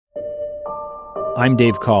I'm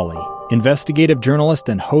Dave Cawley, investigative journalist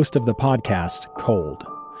and host of the podcast Cold.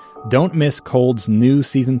 Don't miss Cold's new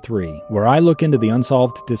Season 3, where I look into the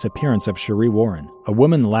unsolved disappearance of Sheree Warren, a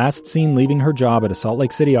woman last seen leaving her job at a Salt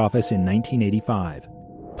Lake City office in 1985.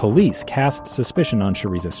 Police cast suspicion on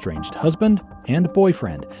Sheree's estranged husband and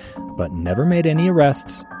boyfriend, but never made any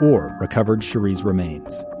arrests or recovered Sheree's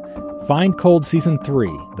remains. Find Cold Season 3,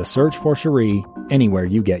 The Search for Sheree, anywhere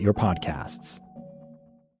you get your podcasts.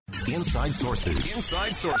 Inside Sources.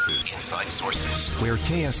 Inside Sources. Inside Sources. Where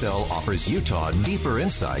KSL offers Utah deeper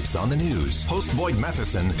insights on the news. Host Boyd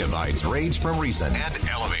Matheson divides rage from reason and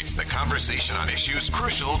elevates the conversation on issues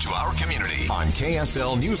crucial to our community. On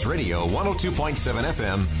KSL News Radio 102.7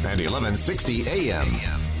 FM and 1160 AM.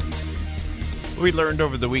 We learned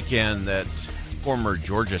over the weekend that former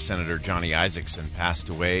Georgia Senator Johnny Isakson passed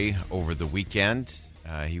away over the weekend.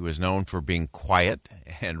 He was known for being quiet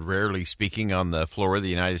and rarely speaking on the floor of the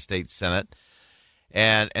United States Senate.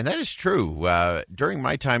 And that is true. During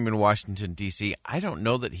my time in Washington, D.C., I don't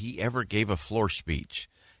know that he ever gave a floor speech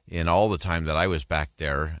in all the time that I was back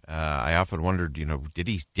there. I often wondered, did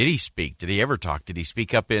he speak? Did he ever talk? Did he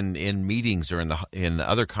speak up in meetings or in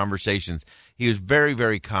other conversations? He was very,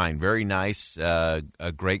 very kind, very nice, a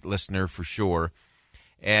great listener for sure.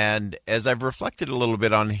 And as I've reflected a little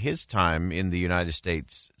bit on his time in the United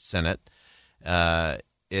States Senate,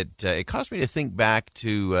 it caused me to think back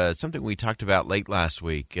to something we talked about late last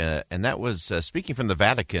week, and that was speaking from the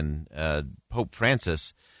Vatican. Pope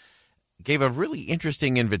Francis gave a really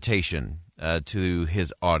interesting invitation to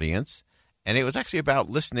his audience, and it was actually about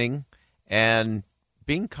listening and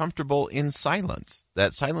being comfortable in silence.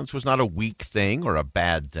 That silence was not a weak thing or a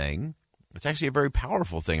bad thing. It's actually a very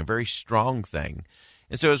powerful thing, a very strong thing.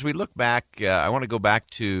 And so as we look back, I want to go back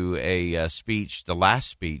to a speech, the last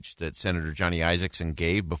speech that Senator Johnny Isakson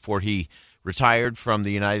gave before he retired from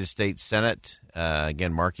the United States Senate,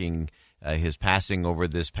 again marking his passing over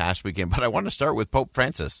this past weekend. But I want to start with Pope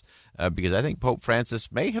Francis, because I think Pope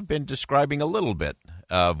Francis may have been describing a little bit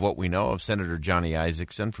of what we know of Senator Johnny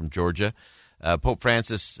Isakson from Georgia. Pope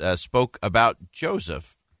Francis spoke about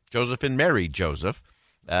Joseph and Mary Joseph,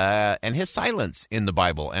 and his silence in the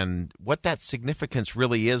Bible and what that significance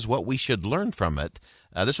really is, what we should learn from it.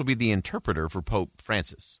 This will be the interpreter for Pope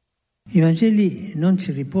Francis. The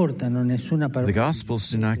Gospels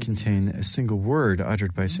do not contain a single word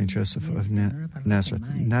uttered by St. Joseph of Nazareth.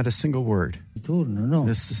 Not a single word.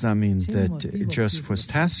 This does not mean that Joseph was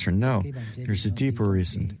taciturn. No, there's a deeper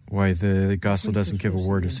reason why the Gospel doesn't give a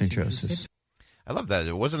word of St. Joseph's. I love that.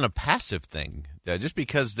 It wasn't a passive thing. Just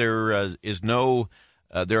because there are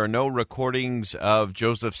no recordings of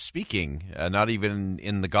Joseph speaking, not even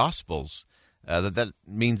in the Gospels, that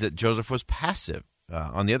means that Joseph was passive.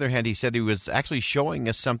 On the other hand, he said he was actually showing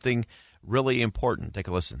us something really important. Take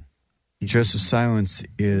a listen. Joseph's silence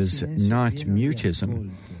is not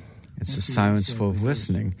mutism. It's a silence full of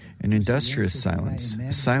listening, an industrious silence,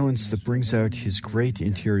 a silence that brings out his great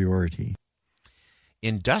interiority.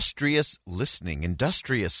 Industrious listening,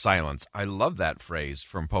 industrious silence. I love that phrase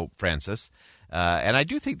from Pope Francis. And I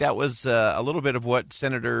do think that was a little bit of what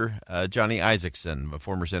Senator Johnny Isakson, a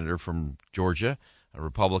former senator from Georgia, a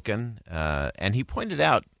Republican, and he pointed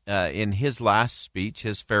out in his last speech,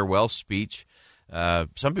 his farewell speech,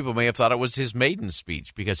 some people may have thought it was his maiden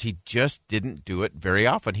speech because he just didn't do it very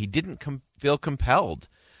often. He didn't feel compelled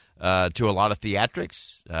to a lot of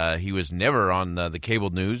theatrics. He was never on the cable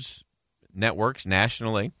news networks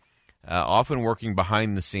nationally, often working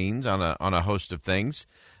behind the scenes on a host of things.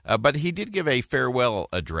 But he did give a farewell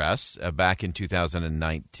address back in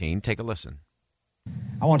 2019. Take a listen.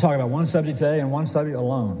 I want to talk about one subject today and one subject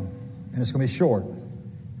alone, and it's going to be short.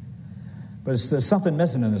 But there's something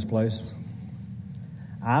missing in this place.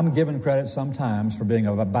 I'm given credit sometimes for being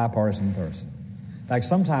a bipartisan person. In fact,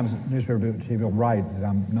 sometimes newspaper people write that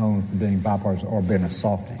I'm known for being bipartisan or being a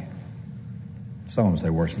softie. Some of them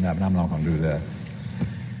say worse than that, but I'm not going to do that.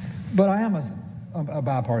 But I am a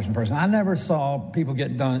bipartisan person. I never saw people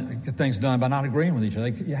get things done by not agreeing with each other.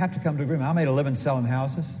 You have to come to agreement. I made a living selling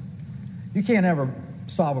houses. You can't ever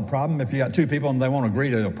solve a problem if you got two people and they won't agree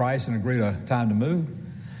to a price and agree to a time to move.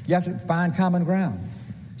 You have to find common ground.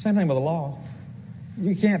 Same thing with the law.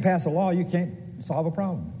 You can't pass a law, you can't solve a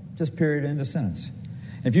problem. Just period, end of sentence.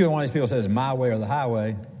 If you're one of these people who says my way or the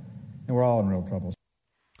highway, then we're all in real trouble.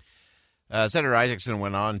 Senator Isakson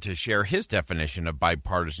went on to share his definition of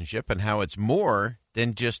bipartisanship and how it's more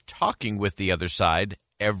than just talking with the other side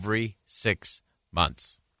every 6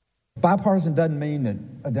 months. Bipartisan doesn't mean that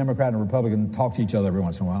a Democrat and a Republican talk to each other every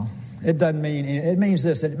once in a while. It doesn't mean, it means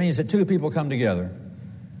this, it means that two people come together,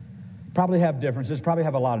 probably have differences, probably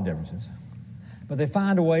have a lot of differences, but they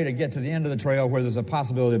find a way to get to the end of the trail where there's a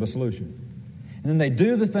possibility of a solution. And then they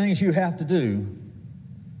do the things you have to do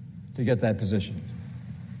to get that position.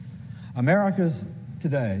 America's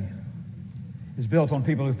today is built on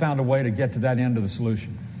people who found a way to get to that end of the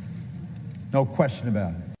solution. No question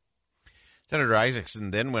about it. Senator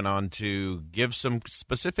Isakson then went on to give some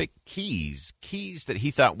specific keys that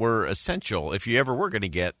he thought were essential if you ever were going to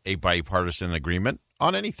get a bipartisan agreement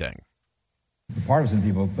on anything. The partisan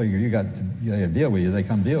people figure you got to deal with you, they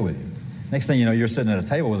come deal with you. Next thing you know, you're sitting at a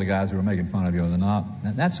table with the guys who are making fun of you or they're not.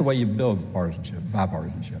 And that's the way you build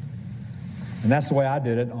bipartisanship. And that's the way I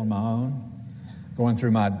did it on my own, going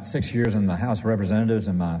through my 6 years in the House of Representatives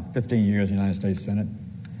and my 15 years in the United States Senate,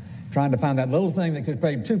 trying to find that little thing that could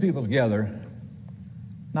bring two people together,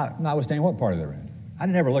 notwithstanding what party they're in. I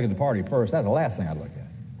didn't ever look at the party first. That's the last thing I'd look at.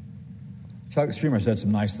 Chuck Schumer said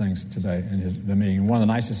some nice things today in the meeting. One of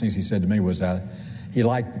the nicest things he said to me was that he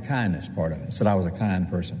liked the kindness part of it. He said I was a kind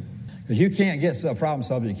person. Because you can't get a problem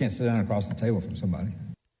solved if you can't sit down across the table from somebody.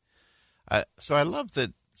 So I love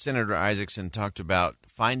that Senator Isakson talked about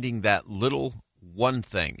finding that little one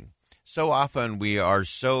thing. So often we are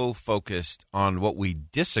so focused on what we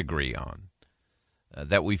disagree on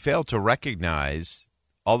that we fail to recognize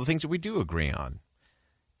all the things that we do agree on.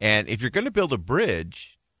 And if you're going to build a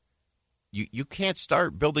bridge, you can't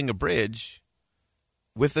start building a bridge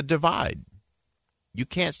with a divide. You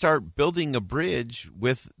can't start building a bridge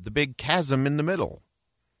with the big chasm in the middle.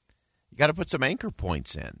 You got to put some anchor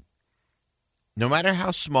points in. No matter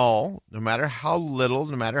how small, no matter how little,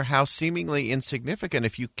 no matter how seemingly insignificant,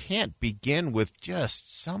 if you can't begin with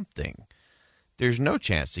just something, there's no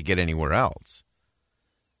chance to get anywhere else.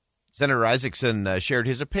 Senator Isakson shared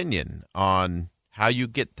his opinion on how you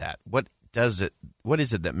get that. What is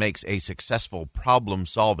it that makes a successful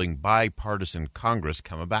problem-solving bipartisan Congress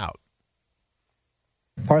come about?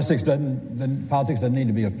 Politics doesn't need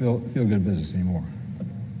to be a feel-good business anymore.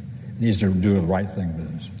 It needs to do the right thing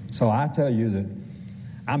business. So I tell you that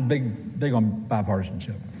I'm big on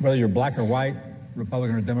bipartisanship. Whether you're black or white,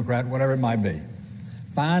 Republican or Democrat, whatever it might be,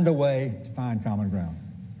 find a way to find common ground.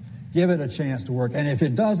 Give it a chance to work. And if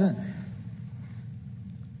it doesn't,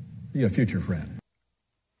 be a future friend.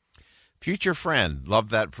 Future friend. Love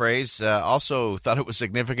that phrase. Also thought it was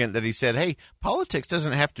significant that he said, hey, politics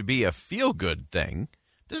doesn't have to be a feel-good thing.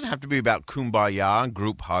 It doesn't have to be about kumbaya and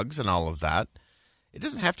group hugs and all of that. It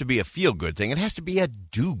doesn't have to be a feel-good thing. It has to be a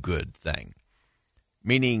do-good thing,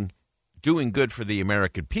 meaning doing good for the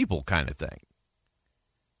American people kind of thing.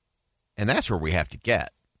 And that's where we have to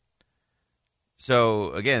get.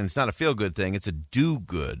 So, again, it's not a feel-good thing. It's a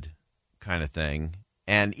do-good kind of thing.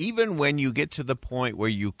 And even when you get to the point where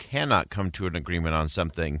you cannot come to an agreement on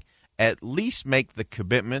something, at least make the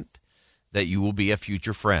commitment that you will be a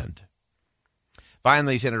future friend.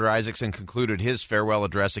 Finally, Senator Isakson concluded his farewell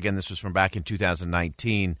address. Again, this was from back in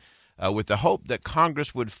 2019, with the hope that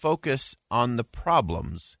Congress would focus on the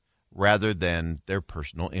problems rather than their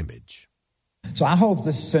personal image. So I hope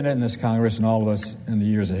this Senate and this Congress and all of us in the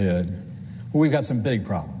years ahead, well, we've got some big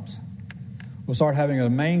problems. We'll start having a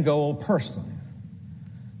main goal personally.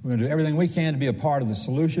 We're going to do everything we can to be a part of the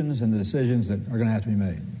solutions and the decisions that are going to have to be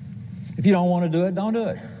made. If you don't want to do it, don't do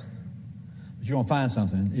it. But you're going to find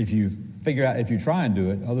something. If you try and do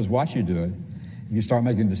it, others watch you do it, if you start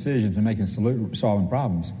making decisions and solving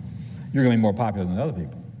problems, you're going to be more popular than other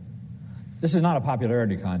people. This is not a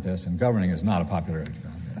popularity contest, and governing is not a popularity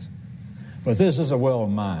contest. But this is a will of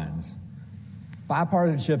minds.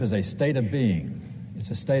 Bipartisanship is a state of being. It's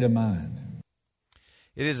a state of mind.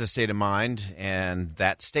 It is a state of mind, and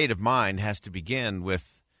that state of mind has to begin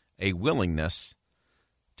with a willingness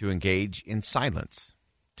to engage in silence,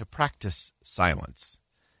 to practice silence.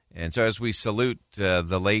 And so as we salute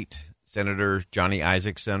the late Senator Johnny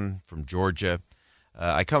Isakson from Georgia,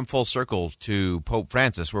 I come full circle to Pope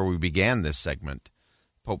Francis, where we began this segment.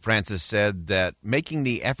 Pope Francis said that making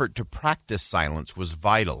the effort to practice silence was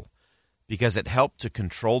vital because it helped to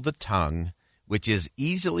control the tongue, which is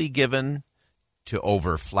easily given to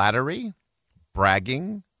over-flattery,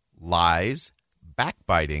 bragging, lies,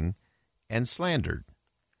 backbiting, and slander.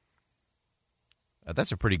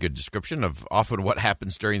 That's a pretty good description of often what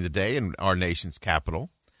happens during the day in our nation's capital.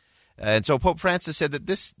 And so Pope Francis said that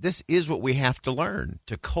this is what we have to learn,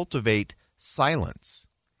 to cultivate silence,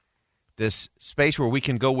 this space where we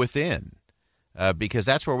can go within, because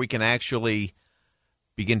that's where we can actually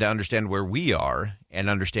begin to understand where we are and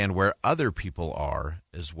understand where other people are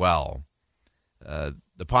as well.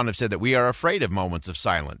 The Pontiff said that we are afraid of moments of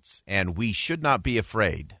silence, and we should not be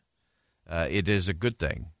afraid. It is a good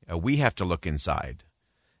thing. We have to look inside.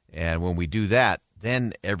 And when we do that,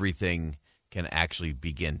 then everything can actually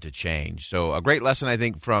begin to change. So a great lesson, I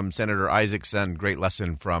think, from Senator Isaacson, great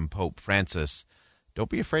lesson from Pope Francis. Don't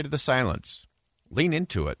be afraid of the silence. Lean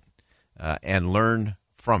into it and learn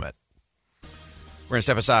from it. We're going to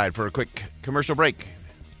step aside for a quick commercial break.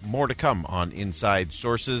 More to come on Inside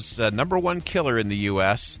Sources. Number one killer in the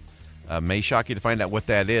U.S. May shock you to find out what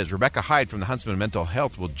that is. Rebecca Hyde from the Huntsman Mental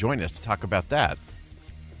Health will join us to talk about that.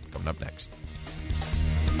 Coming up next.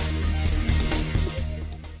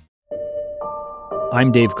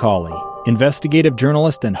 I'm Dave Cawley, investigative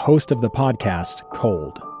journalist and host of the podcast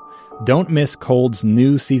Cold. Don't miss Cold's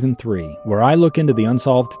new Season 3, where I look into the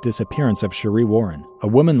unsolved disappearance of Sheree Warren, a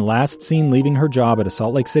woman last seen leaving her job at a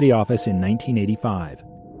Salt Lake City office in 1985.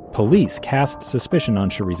 Police cast suspicion on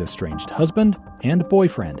Sheree's estranged husband and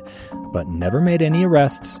boyfriend, but never made any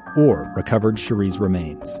arrests or recovered Sheree's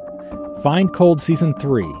remains. Find Cold Season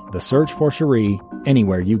 3, The Search for Sheree,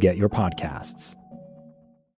 anywhere you get your podcasts.